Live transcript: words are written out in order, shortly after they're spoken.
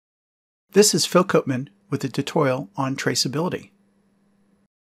This is Phil Coatman with a tutorial on traceability.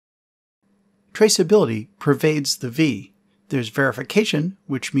 Traceability pervades the V. There's verification,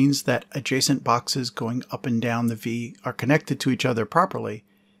 which means that adjacent boxes going up and down the V are connected to each other properly.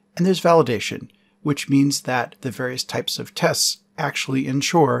 And there's validation, which means that the various types of tests actually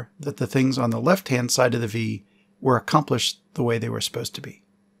ensure that the things on the left-hand side of the V were accomplished the way they were supposed to be.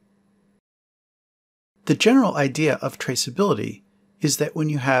 The general idea of traceability is that when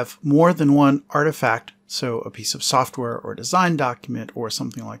you have more than one artifact, so a piece of software or design document or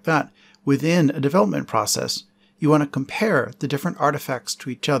something like that, within a development process, you want to compare the different artifacts to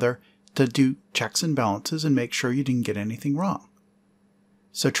each other to do checks and balances and make sure you didn't get anything wrong.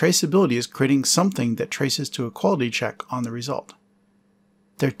 So traceability is creating something that traces to a quality check on the result.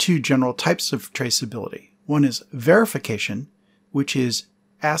 There are two general types of traceability. One is verification, which is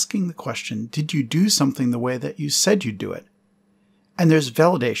asking the question, did you do something the way that you said you'd do it? And there's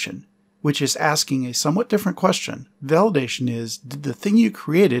validation, which is asking a somewhat different question. Validation is, did the thing you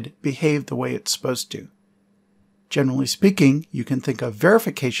created behave the way it's supposed to? Generally speaking, you can think of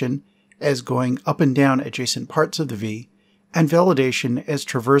verification as going up and down adjacent parts of the V, and validation as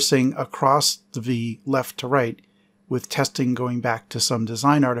traversing across the V left to right, with testing going back to some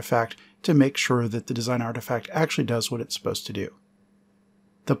design artifact to make sure that the design artifact actually does what it's supposed to do.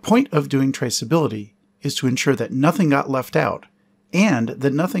 The point of doing traceability is to ensure that nothing got left out, and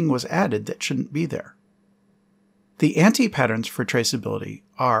that nothing was added that shouldn't be there. The anti-patterns for traceability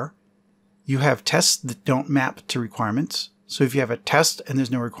are, you have tests that don't map to requirements. So if you have a test and there's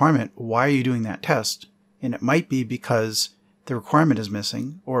no requirement, why are you doing that test? And it might be because the requirement is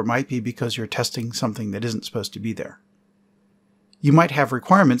missing, or it might be because you're testing something that isn't supposed to be there. You might have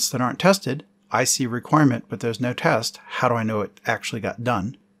requirements that aren't tested. I see a requirement, but there's no test. How do I know it actually got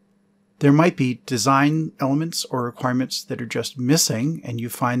done? There might be design elements or requirements that are just missing, and you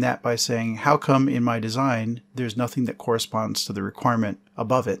find that by saying, how come in my design there's nothing that corresponds to the requirement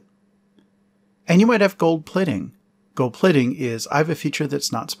above it? And you might have gold plating. Gold plating is, I have a feature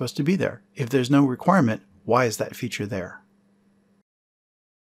that's not supposed to be there. If there's no requirement, why is that feature there?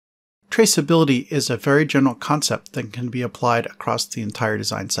 Traceability is a very general concept that can be applied across the entire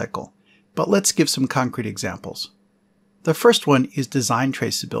design cycle. But let's give some concrete examples. The first one is design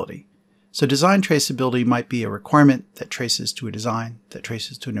traceability. So design traceability might be a requirement that traces to a design, that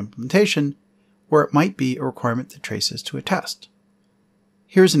traces to an implementation, or it might be a requirement that traces to a test.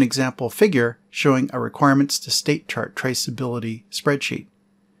 Here's an example figure showing a requirements to state chart traceability spreadsheet.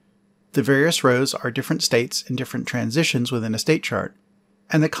 The various rows are different states and different transitions within a state chart,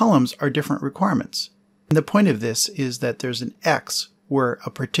 and the columns are different requirements. And the point of this is that there's an X where a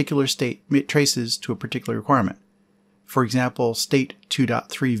particular state traces to a particular requirement. For example, state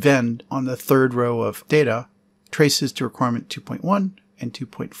 2.3 vend on the third row of data traces to requirement 2.1 and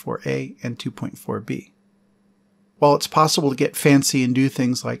 2.4a and 2.4b. While it's possible to get fancy and do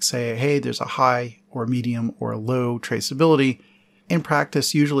things like say, hey, there's a high or medium or a low traceability, in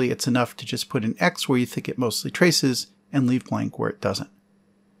practice, usually it's enough to just put an X where you think it mostly traces and leave blank where it doesn't.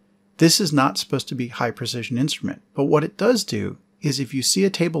 This is not supposed to be a high precision instrument, but what it does do is if you see a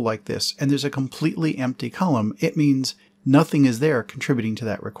table like this and there's a completely empty column, it means nothing is there contributing to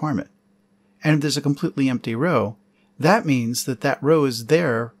that requirement. And if there's a completely empty row, that means that that row is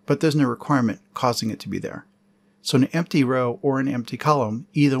there, but there's no requirement causing it to be there. So an empty row or an empty column,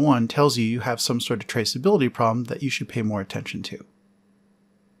 either one tells you you have some sort of traceability problem that you should pay more attention to.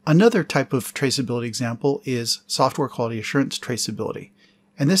 Another type of traceability example is software quality assurance traceability,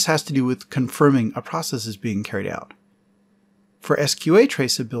 and this has to do with confirming a process is being carried out. For SQA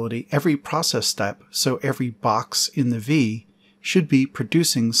traceability, every process step, so every box in the V, should be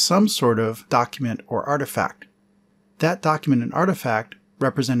producing some sort of document or artifact. That document and artifact,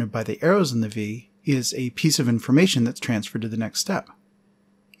 represented by the arrows in the V, is a piece of information that's transferred to the next step.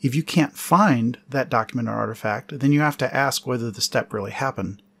 If you can't find that document or artifact, then you have to ask whether the step really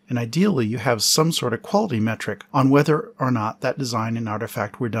happened. And ideally, you have some sort of quality metric on whether or not that design and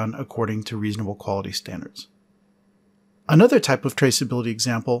artifact were done according to reasonable quality standards. Another type of traceability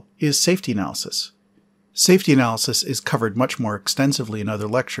example is safety analysis. Safety analysis is covered much more extensively in other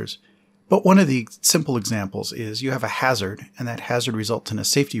lectures, but one of the simple examples is you have a hazard, and that hazard results in a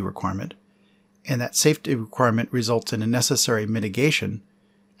safety requirement, and that safety requirement results in a necessary mitigation,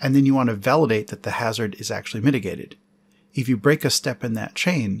 and then you want to validate that the hazard is actually mitigated. If you break a step in that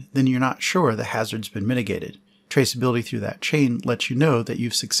chain, then you're not sure the hazard's been mitigated. Traceability through that chain lets you know that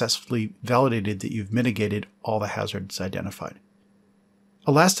you've successfully validated that you've mitigated all the hazards identified.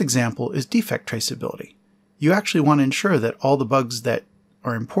 A last example is defect traceability. You actually want to ensure that all the bugs that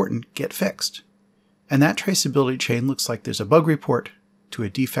are important get fixed. And that traceability chain looks like there's a bug report, to a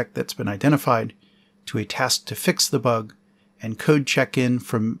defect that's been identified, to a task to fix the bug, and code check-in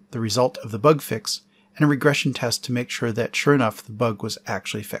from the result of the bug fix, and a regression test to make sure that sure enough the bug was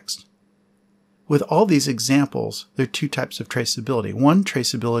actually fixed. With all these examples, there are two types of traceability. One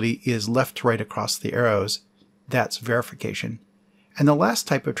traceability is left to right across the arrows. That's verification. And the last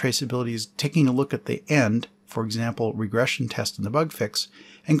type of traceability is taking a look at the end, for example, regression test and the bug fix,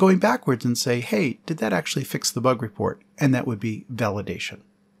 and going backwards and say, hey, did that actually fix the bug report? And that would be validation.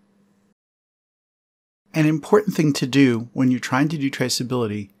 An important thing to do when you're trying to do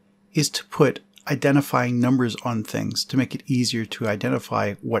traceability is to put identifying numbers on things to make it easier to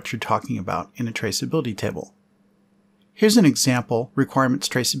identify what you're talking about in a traceability table. Here's an example requirements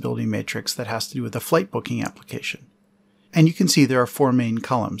traceability matrix that has to do with a flight booking application. And you can see there are four main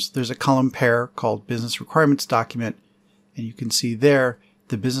columns. There's a column pair called business requirements document, and you can see there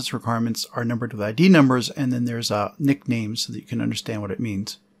the business requirements are numbered with ID numbers, and then there's a nickname so that you can understand what it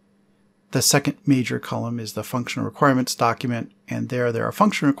means. The second major column is the functional requirements document, and there are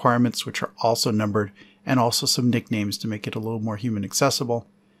function requirements which are also numbered, and also some nicknames to make it a little more human accessible.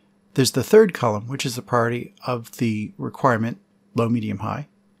 There's the third column, which is the priority of the requirement, low, medium, high.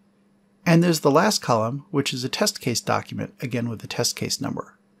 And there's the last column, which is a test case document, again with the test case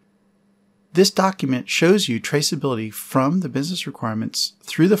number. This document shows you traceability from the business requirements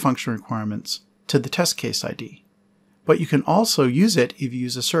through the function requirements to the test case ID. But you can also use it if you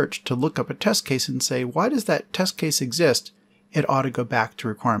use a search to look up a test case and say, why does that test case exist? It ought to go back to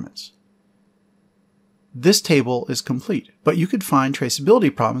requirements. This table is complete, but you could find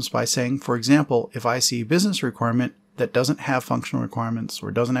traceability problems by saying, for example, if I see a business requirement that doesn't have functional requirements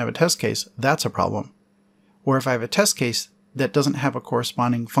or doesn't have a test case, that's a problem. Or if I have a test case that doesn't have a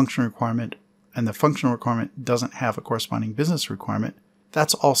corresponding function requirement and the functional requirement doesn't have a corresponding business requirement,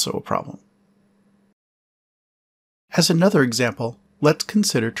 that's also a problem. As another example, let's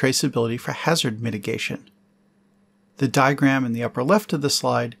consider traceability for hazard mitigation. The diagram in the upper left of the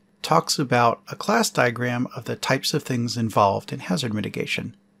slide talks about a class diagram of the types of things involved in hazard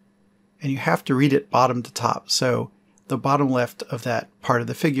mitigation. And you have to read it bottom to top. So the bottom left of that part of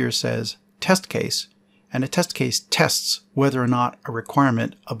the figure says test case, and a test case tests whether or not a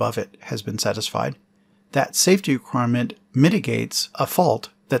requirement above it has been satisfied. That safety requirement mitigates a fault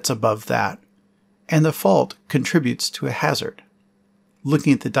that's above that, and the fault contributes to a hazard.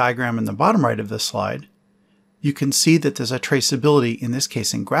 Looking at the diagram in the bottom right of this slide, you can see that there's a traceability, in this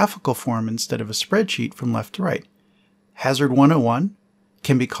case in graphical form instead of a spreadsheet, from left to right. Hazard 101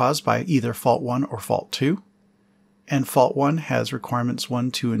 can be caused by either fault 1 or fault 2, and fault 1 has requirements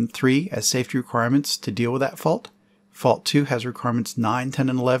 1, 2, and 3 as safety requirements to deal with that fault. Fault 2 has requirements 9, 10,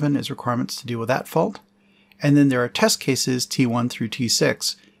 and 11 as requirements to deal with that fault. And then there are test cases T1 through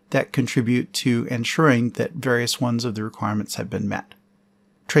T6 that contribute to ensuring that various ones of the requirements have been met.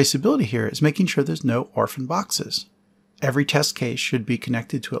 Traceability here is making sure there's no orphan boxes. Every test case should be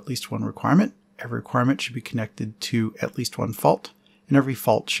connected to at least one requirement, every requirement should be connected to at least one fault, and every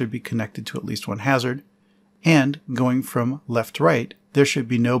fault should be connected to at least one hazard. And going from left to right, there should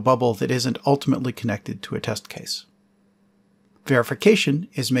be no bubble that isn't ultimately connected to a test case. Verification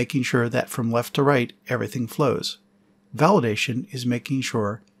is making sure that from left to right, everything flows. Validation is making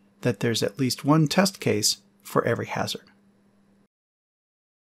sure that there's at least one test case for every hazard.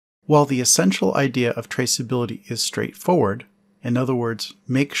 While the essential idea of traceability is straightforward, in other words,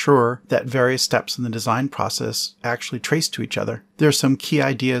 make sure that various steps in the design process actually trace to each other, there are some key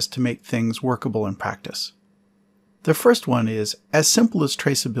ideas to make things workable in practice. The first one is, as simple as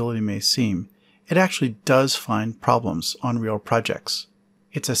traceability may seem, it actually does find problems on real projects.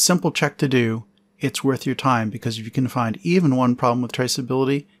 It's a simple check to do, it's worth your time, because if you can find even one problem with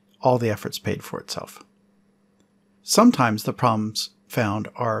traceability, all the effort's paid for itself. Sometimes the problems found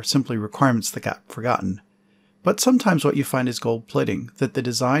are simply requirements that got forgotten, but sometimes what you find is gold plating, that the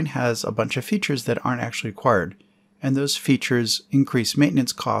design has a bunch of features that aren't actually required, and those features increase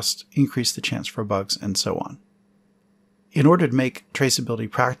maintenance costs, increase the chance for bugs, and so on. In order to make traceability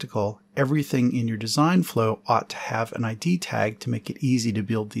practical, everything in your design flow ought to have an ID tag to make it easy to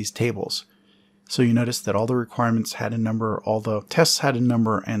build these tables. So you notice that all the requirements had a number, all the tests had a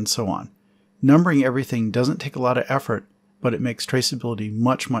number, and so on. Numbering everything doesn't take a lot of effort, but it makes traceability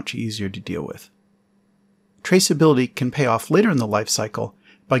much, much easier to deal with. Traceability can pay off later in the life cycle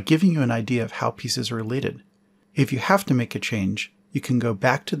by giving you an idea of how pieces are related. If you have to make a change, you can go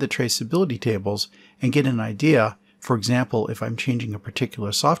back to the traceability tables and get an idea, for example, if I'm changing a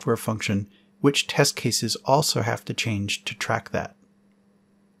particular software function, which test cases also have to change to track that.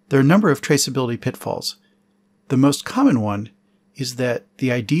 There are a number of traceability pitfalls. The most common one is that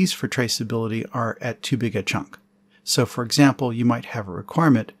the IDs for traceability are at too big a chunk. So for example, you might have a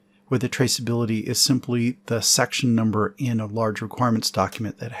requirement where the traceability is simply the section number in a large requirements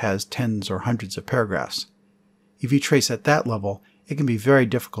document that has tens or hundreds of paragraphs. If you trace at that level, it can be very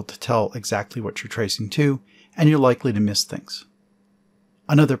difficult to tell exactly what you're tracing to, and you're likely to miss things.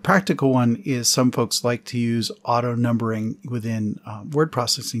 Another practical one is some folks like to use auto numbering within word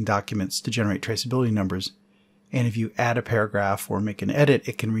processing documents to generate traceability numbers. And if you add a paragraph or make an edit,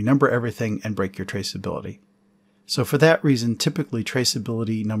 it can renumber everything and break your traceability. So for that reason, typically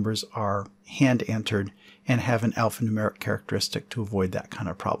traceability numbers are hand entered and have an alphanumeric characteristic to avoid that kind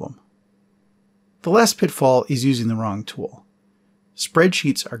of problem. The last pitfall is using the wrong tool.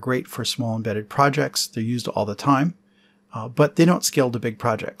 Spreadsheets are great for small embedded projects. They're used all the time. But they don't scale to big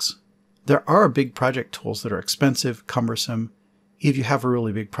projects. There are big project tools that are expensive, cumbersome. If you have a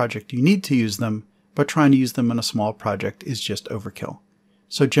really big project, you need to use them, but trying to use them in a small project is just overkill.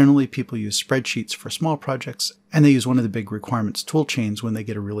 So generally people use spreadsheets for small projects, and they use one of the big requirements tool chains when they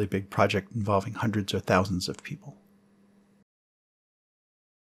get a really big project involving hundreds or thousands of people.